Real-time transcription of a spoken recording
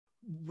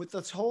with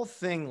this whole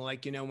thing,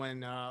 like,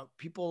 when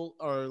people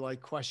are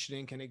like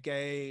questioning, can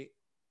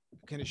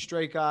a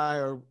straight guy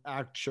or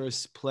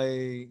actress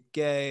play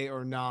gay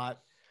or not?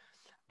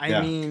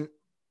 I mean,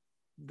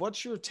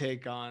 what's your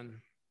take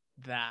on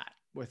that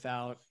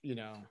without,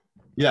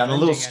 Yeah, I'm a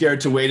little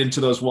scared to wade into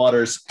those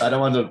waters. I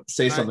don't want to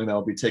say something that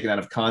will be taken out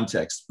of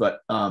context, but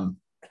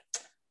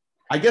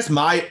I guess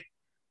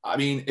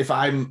if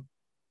I'm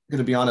going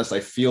to be honest, I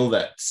feel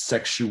that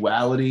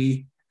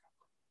sexuality,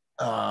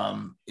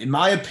 in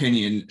my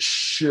opinion,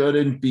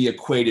 shouldn't be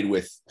equated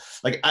with,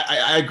 like,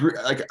 I agree.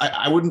 Like,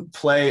 I wouldn't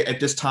play at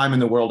this time in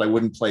the world. I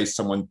wouldn't play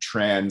someone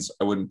trans.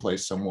 I wouldn't play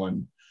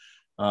someone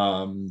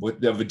of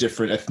a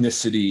different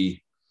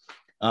ethnicity.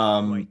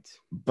 Right.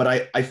 But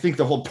I think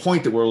the whole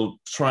point that we're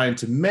trying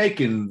to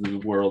make in the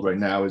world right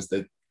now is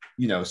that,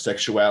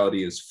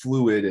 sexuality is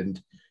fluid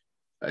and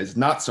is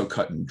not so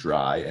cut and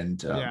dry.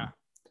 And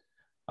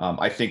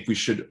I think we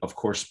should, of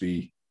course,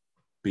 be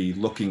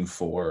looking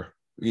for,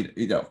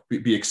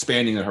 be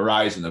expanding the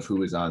horizon of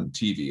who is on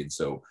TV. And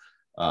so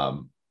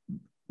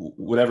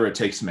whatever it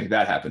takes to make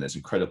that happen is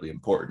incredibly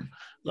important.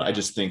 Yeah. I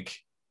just think,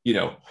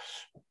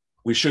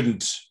 it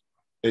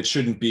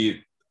shouldn't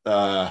be,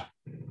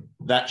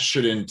 that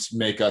shouldn't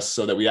make us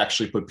so that we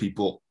actually put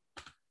people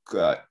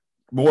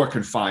more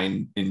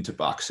confined into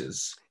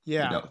boxes.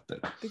 Yeah.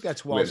 I think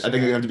that's I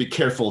think we have to be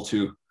careful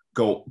to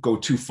go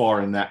too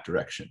far in that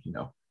direction,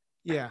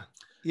 Yeah.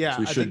 Yeah. So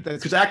we should,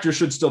 because actors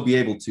should still be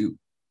able to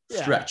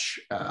stretch.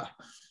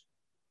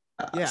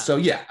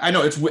 So I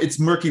know it's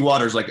murky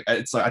waters. Like,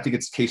 I think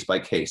it's case by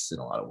case in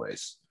a lot of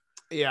ways.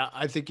 Yeah,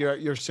 I think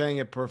you're saying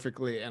it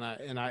perfectly, and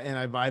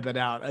I vibe it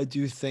out. I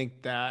do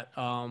think that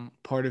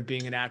part of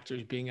being an actor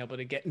is being able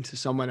to get into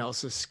someone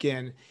else's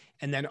skin,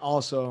 and then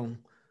also,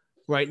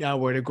 right now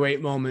we're at a great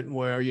moment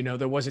where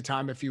there was a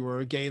time if you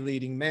were a gay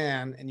leading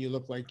man and you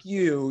look like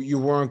you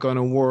weren't going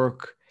to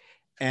work,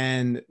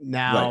 and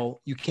now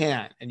you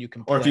can, and you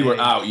can. Or if you were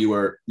out, you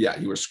were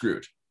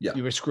screwed. Yeah,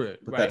 you were screwed.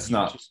 But that's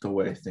not the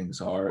way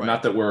things are. Right.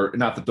 Not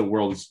that the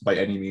world is by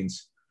any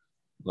means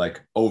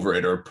like over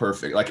it or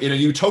perfect. Like in a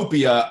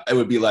utopia, it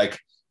would be like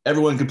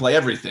everyone can play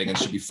everything and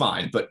should be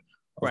fine. But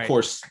of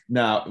course,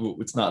 now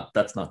it's not.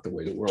 That's not the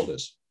way the world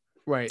is.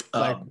 Right.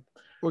 But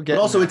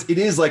also, it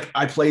is like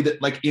I played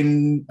it like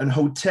in a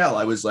hotel.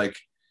 I was like,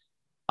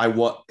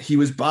 he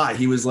was bi.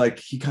 He was like,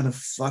 he kind of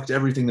fucked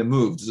everything that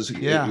moved.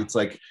 It's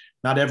like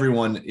not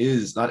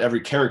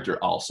every character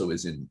also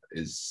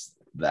is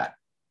that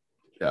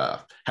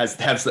has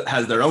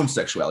their own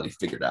sexuality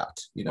figured out.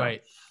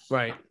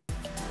 Right.